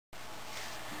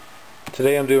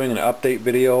Today I'm doing an update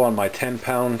video on my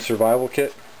 10-pound survival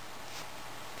kit.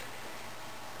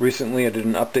 Recently I did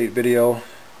an update video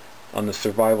on the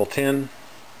survival tin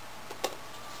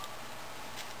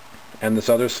and this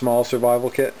other small survival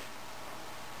kit.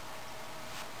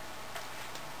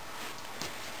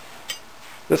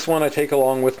 This one I take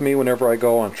along with me whenever I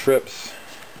go on trips,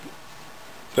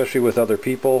 especially with other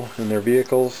people in their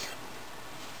vehicles.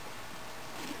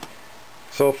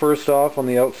 So first off, on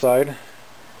the outside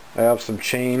I have some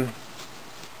chain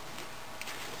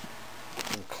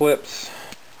and clips.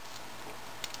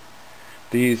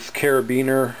 These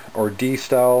carabiner or D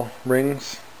style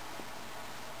rings.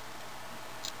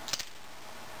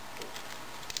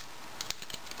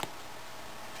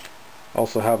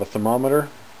 Also have a thermometer.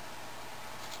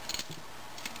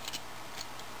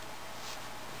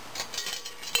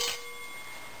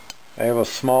 I have a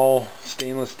small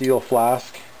stainless steel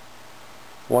flask,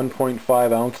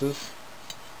 1.5 ounces.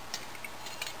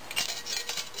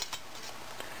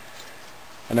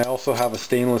 And I also have a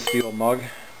stainless steel mug.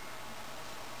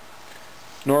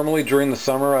 Normally during the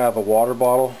summer I have a water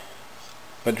bottle,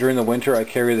 but during the winter I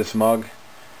carry this mug.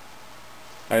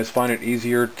 I just find it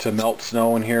easier to melt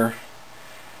snow in here.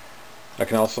 I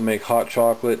can also make hot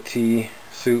chocolate, tea,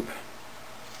 soup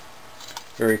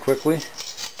very quickly.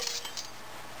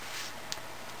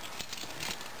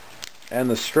 And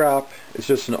the strap is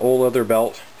just an old leather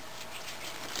belt.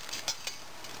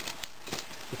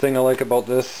 The thing I like about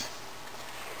this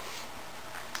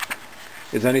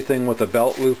is anything with a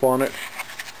belt loop on it,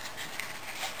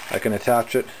 I can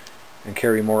attach it and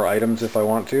carry more items if I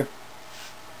want to.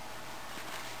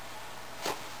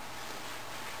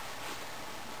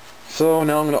 So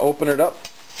now I'm going to open it up.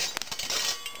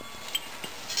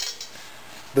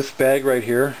 This bag right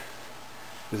here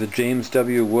is a James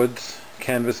W. Woods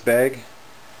canvas bag.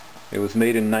 It was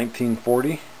made in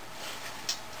 1940.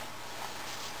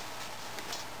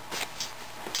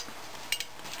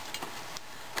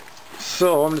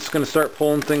 So I'm just going to start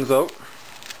pulling things out.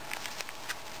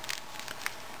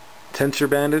 Tensor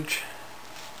bandage.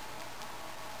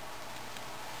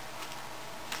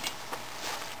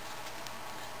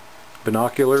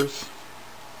 Binoculars.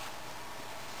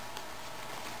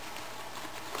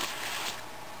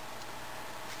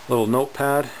 Little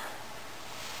notepad.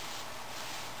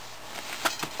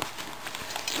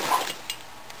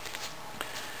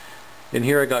 In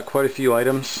here I got quite a few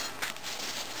items.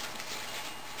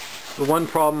 The one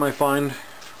problem I find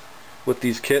with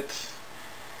these kits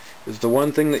is the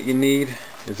one thing that you need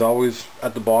is always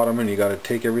at the bottom and you got to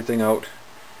take everything out.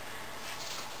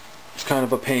 It's kind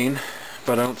of a pain,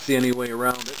 but I don't see any way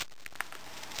around it.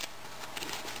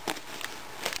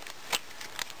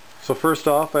 So first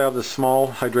off, I have this small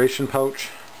hydration pouch.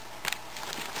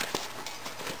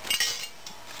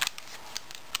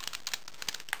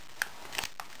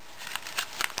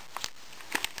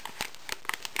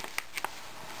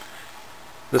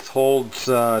 This holds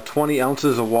 20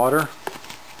 ounces of water.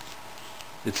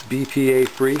 It's BPA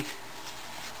free.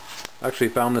 I actually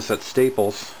found this at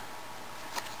Staples.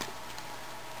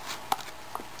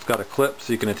 It's got a clip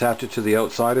so you can attach it to the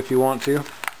outside if you want to.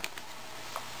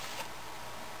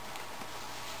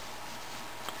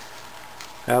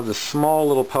 I have this small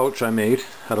little pouch I made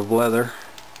out of leather.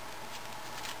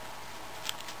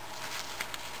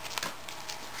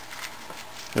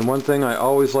 And one thing I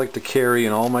always like to carry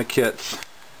in all my kits,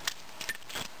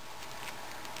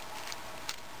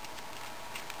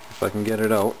 if I can get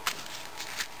it out,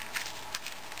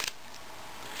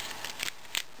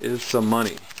 is some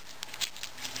money.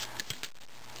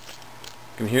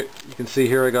 You can see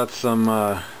here I got some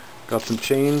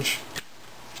change.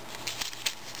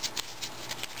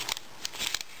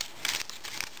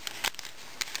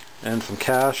 And some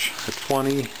cash, a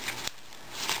 20, 2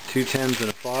 10s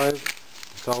and a 5.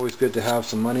 It's always good to have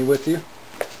some money with you.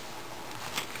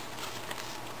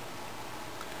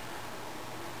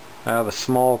 I have a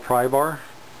small pry bar.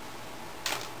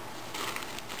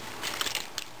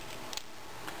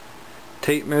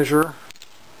 Tape measure.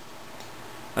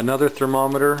 Another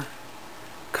thermometer.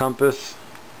 Compass.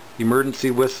 Emergency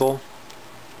whistle.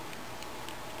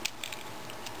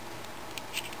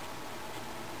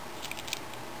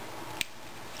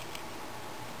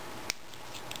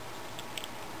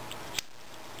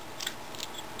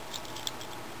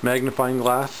 Magnifying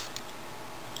glass.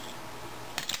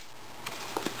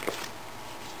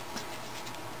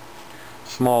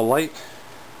 Small light.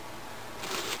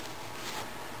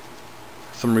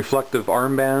 Some reflective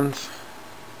armbands.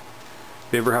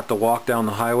 If you ever have to walk down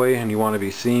the highway and you want to be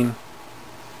seen.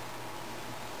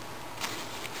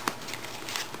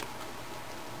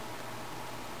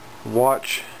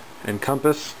 Watch and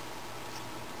compass.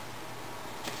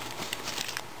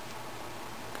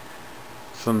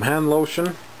 some hand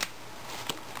lotion,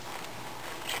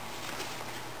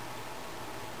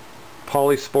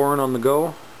 Polysporin on the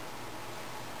go,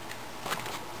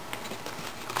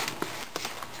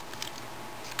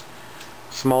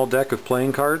 small deck of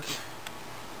playing cards,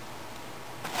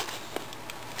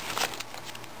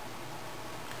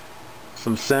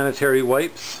 some sanitary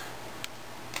wipes,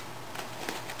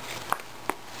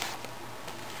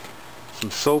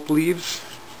 some soap leaves,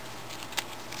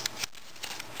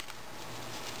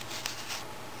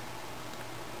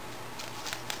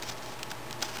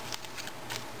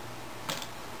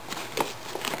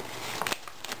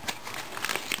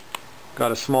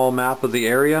 got a small map of the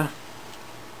area,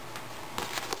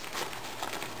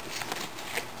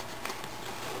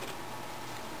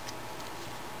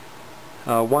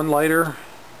 one lighter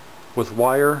with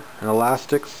wire and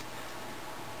elastics,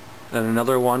 and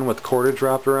another one with cordage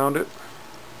wrapped around it.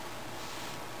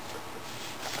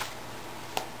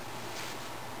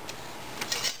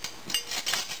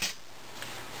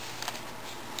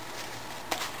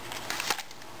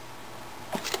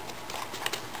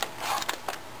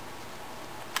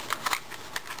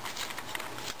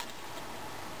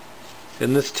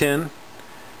 In this tin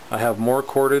I have more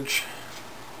cordage,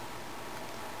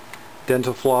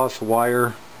 dental floss,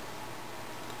 wire,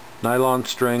 nylon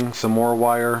string, some more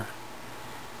wire,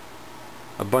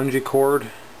 a bungee cord,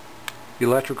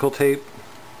 electrical tape,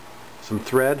 some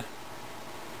thread,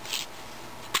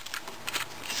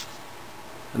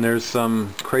 and there's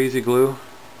some crazy glue.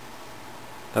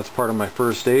 That's part of my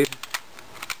first aid.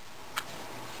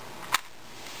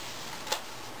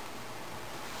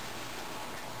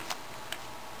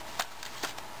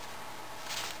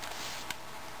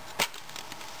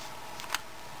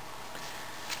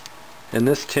 In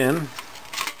this tin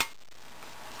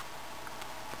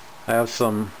I have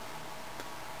a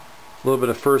little bit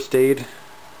of first aid,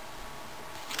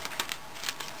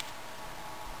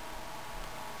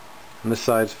 and this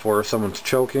side's for if someone's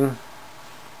choking,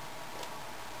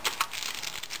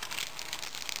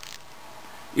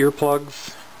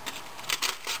 earplugs,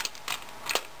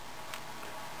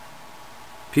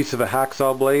 piece of a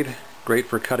hacksaw blade, great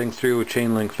for cutting through a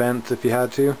chain link fence if you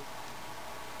had to,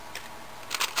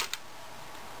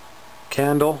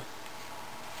 candle,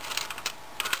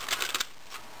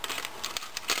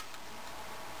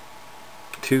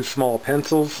 two small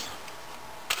pencils,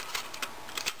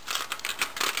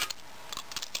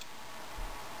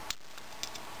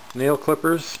 nail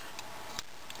clippers,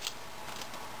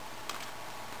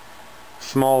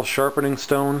 small sharpening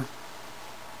stone,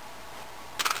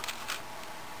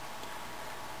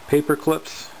 paper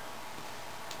clips,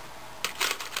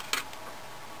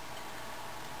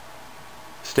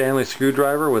 Stanley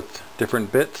screwdriver with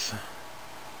different bits,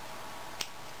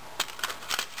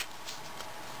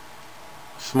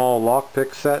 small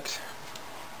lockpick set,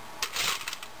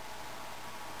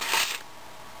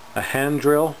 a hand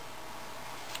drill,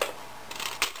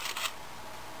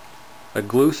 a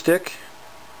glue stick,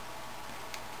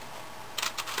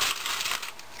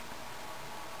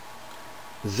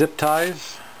 zip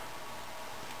ties,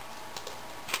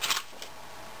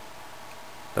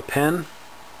 a pen,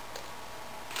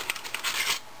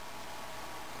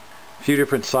 a few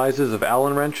different sizes of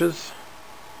Allen wrenches,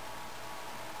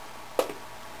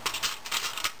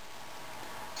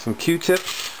 some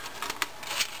Q-tips,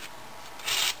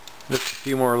 just a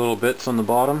few more little bits on the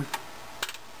bottom,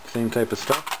 same type of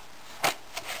stuff.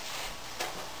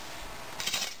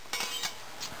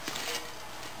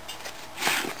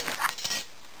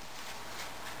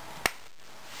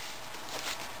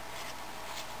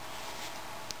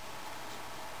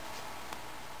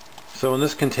 So in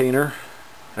this container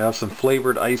I have some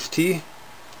flavored iced tea,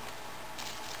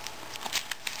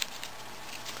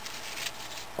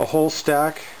 a whole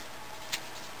stack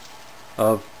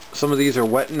of, some of these are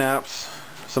wet naps,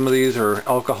 some of these are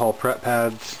alcohol prep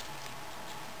pads,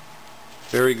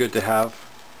 very good to have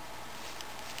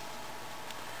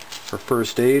for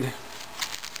first aid.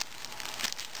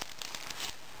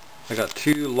 I got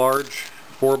two large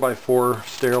 4x4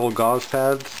 sterile gauze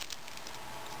pads,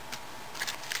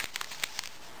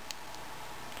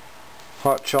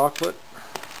 hot chocolate.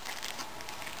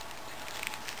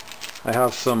 I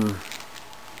have some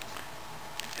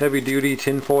heavy-duty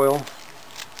tin foil,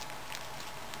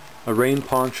 a rain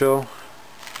poncho,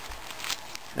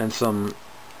 and some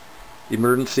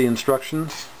emergency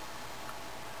instructions.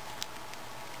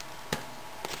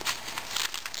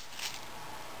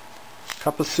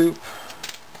 Cup of soup,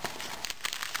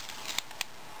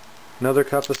 another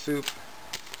cup of soup,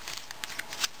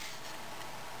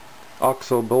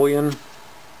 OXO bouillon,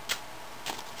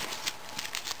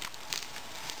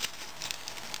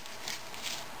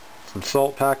 some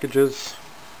salt packages,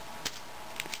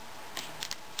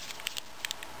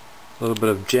 a little bit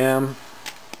of jam,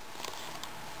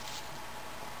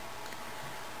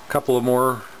 a couple of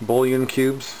more bouillon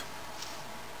cubes,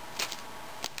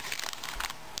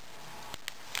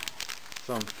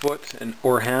 some foot and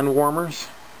or hand warmers,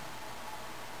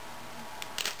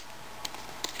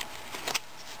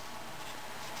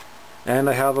 and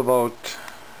I have about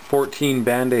 14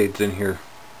 band-aids in here.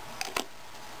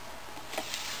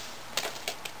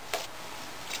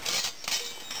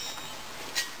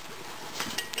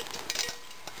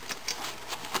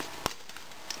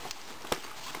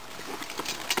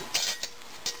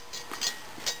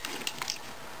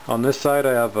 On this side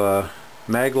I have a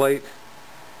Maglite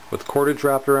with cordage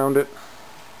wrapped around it,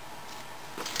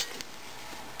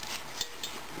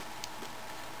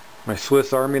 my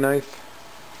Swiss Army knife,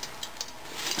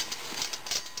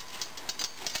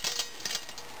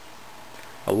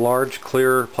 a large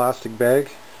clear plastic bag,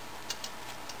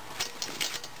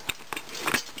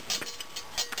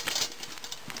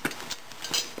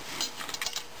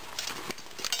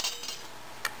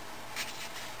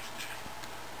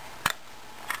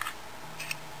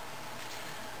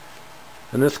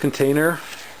 in this container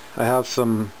I have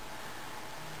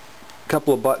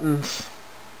couple of buttons,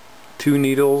 2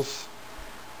 needles,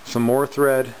 some more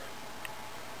thread.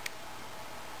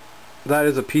 That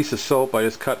is a piece of soap I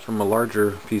just cut from a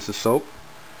larger piece of soap,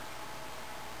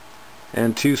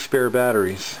 and 2 spare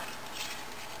batteries.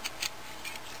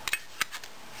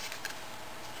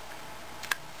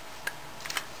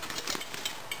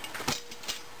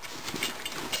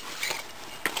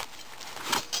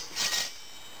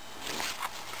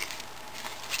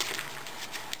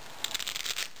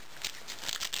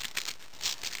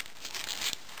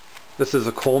 This is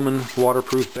a Coleman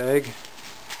waterproof bag.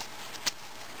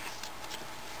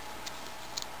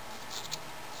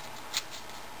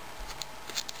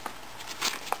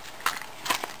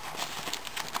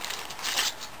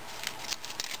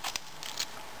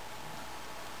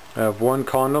 I have 1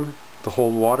 condom to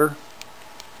hold water,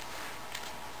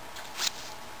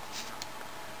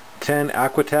 10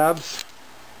 Aquatabs,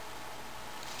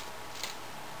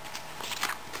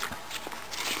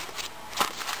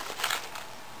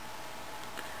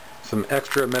 some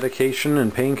extra medication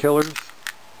and painkillers.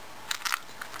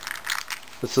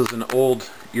 This is an old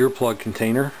earplug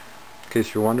container, in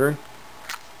case you're wondering.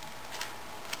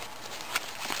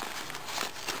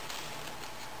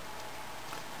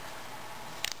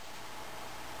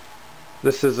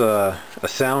 This is a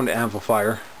sound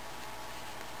amplifier.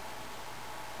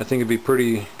 I think it'd be a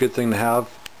pretty good thing to have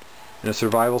in a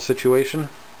survival situation.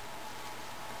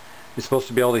 You're supposed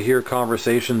to be able to hear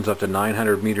conversations up to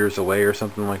 900 meters away or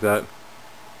something like that.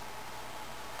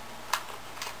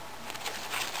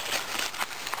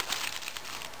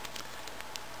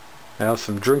 I have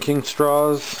some drinking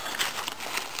straws.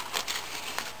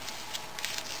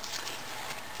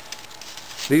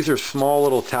 These are small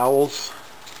little towels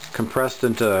compressed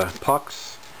into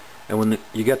pucks, and when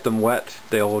you get them wet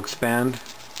they'll expand.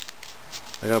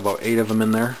 I got about 8 of them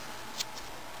in there.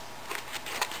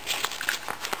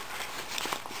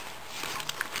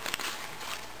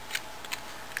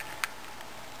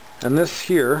 And this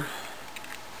here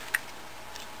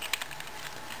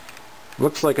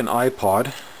looks like an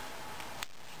iPod,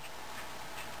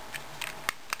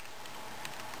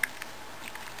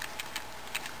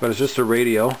 but it's just a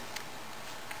radio.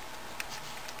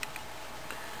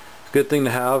 Good thing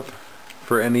to have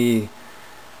for any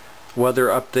weather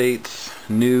updates,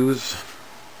 news.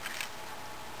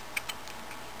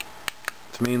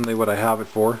 It's mainly what I have it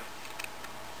for.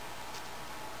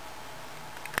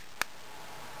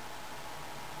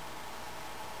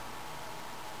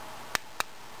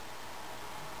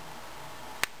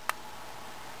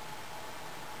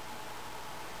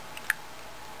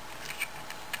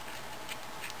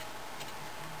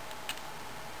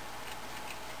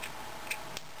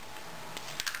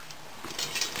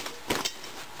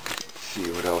 See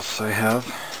what else I have.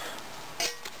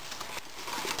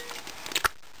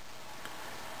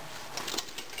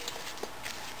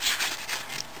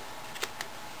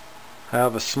 I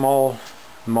have a small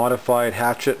modified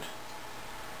hatchet,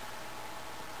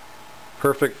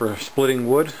 perfect for splitting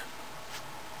wood. You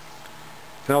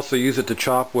can also use it to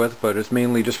chop with, but it's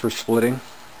mainly just for splitting.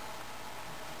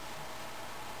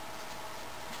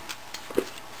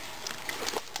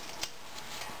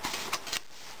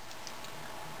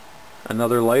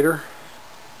 Another lighter.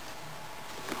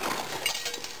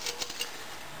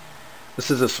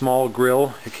 This is a small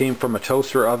grill. It came from a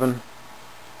toaster oven.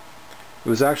 It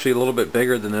was actually a little bit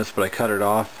bigger than this, but I cut it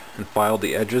off and filed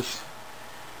the edges.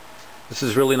 This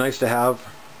is really nice to have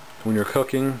when you're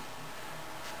cooking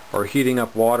or heating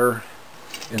up water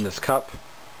in this cup.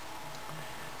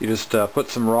 You just put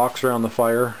some rocks around the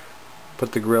fire,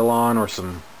 put the grill on, or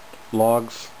some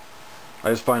logs. I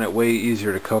just find it way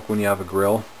easier to cook when you have a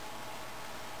grill.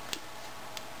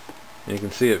 And you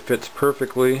can see it fits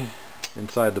perfectly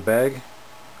inside the bag.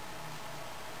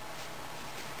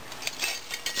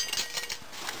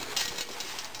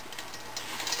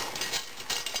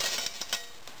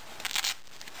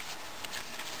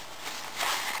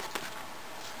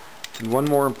 And one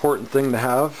more important thing to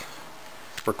have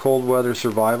for cold weather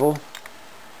survival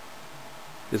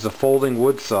is a folding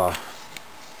wood saw.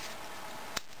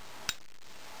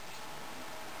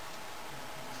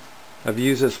 I've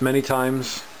used this many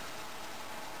times.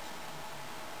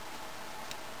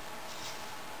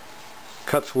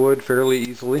 Cuts wood fairly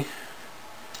easily.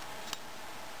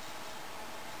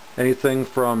 Anything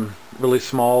from really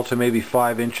small to maybe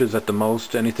 5 inches at the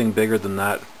most. Anything bigger than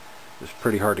that is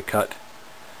pretty hard to cut.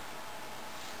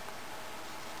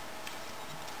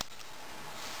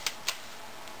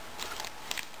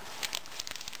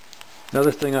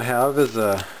 Another thing I have is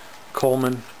a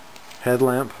Coleman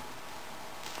headlamp.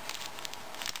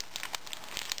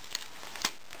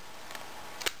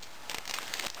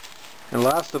 And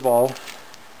last of all,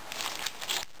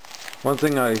 one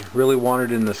thing I really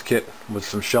wanted in this kit was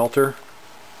some shelter.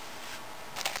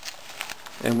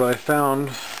 And what I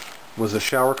found was a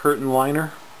shower curtain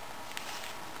liner.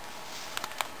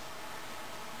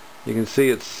 You can see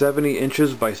it's 70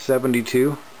 inches by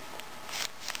 72.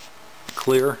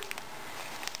 Clear.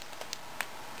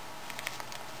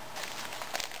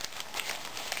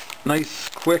 Nice,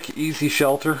 quick, easy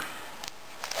shelter.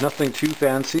 Nothing too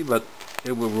fancy, but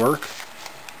it would work.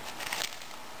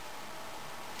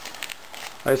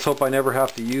 I just hope I never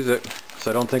have to use it, because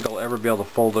I don't think I'll ever be able to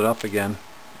fold it up again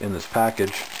in this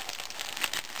package.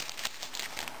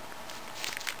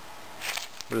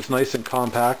 But it's nice and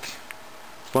compact.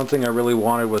 One thing I really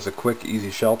wanted was a quick, easy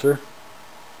shelter.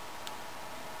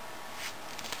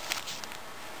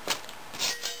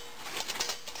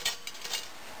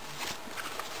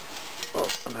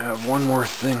 Oh, and I have one more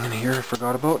thing in here I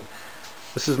forgot about.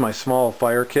 This is my small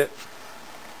fire kit.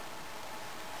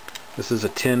 This is a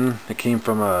tin that came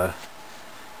from a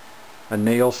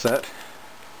nail set.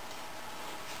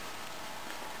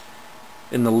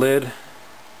 In the lid,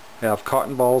 I have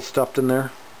cotton balls stuffed in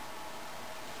there.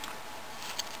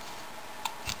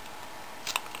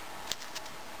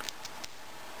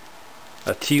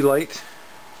 A tea light.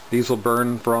 These will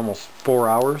burn for almost 4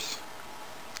 hours.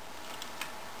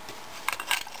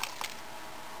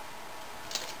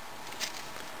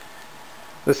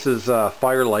 This is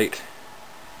Firelight.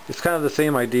 It's kind of the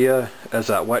same idea as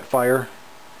that wet fire.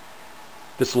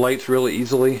 This lights really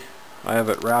easily. I have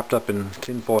it wrapped up in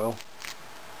tin foil.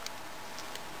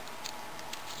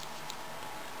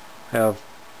 I have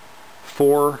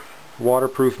 4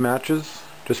 waterproof matches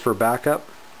just for backup.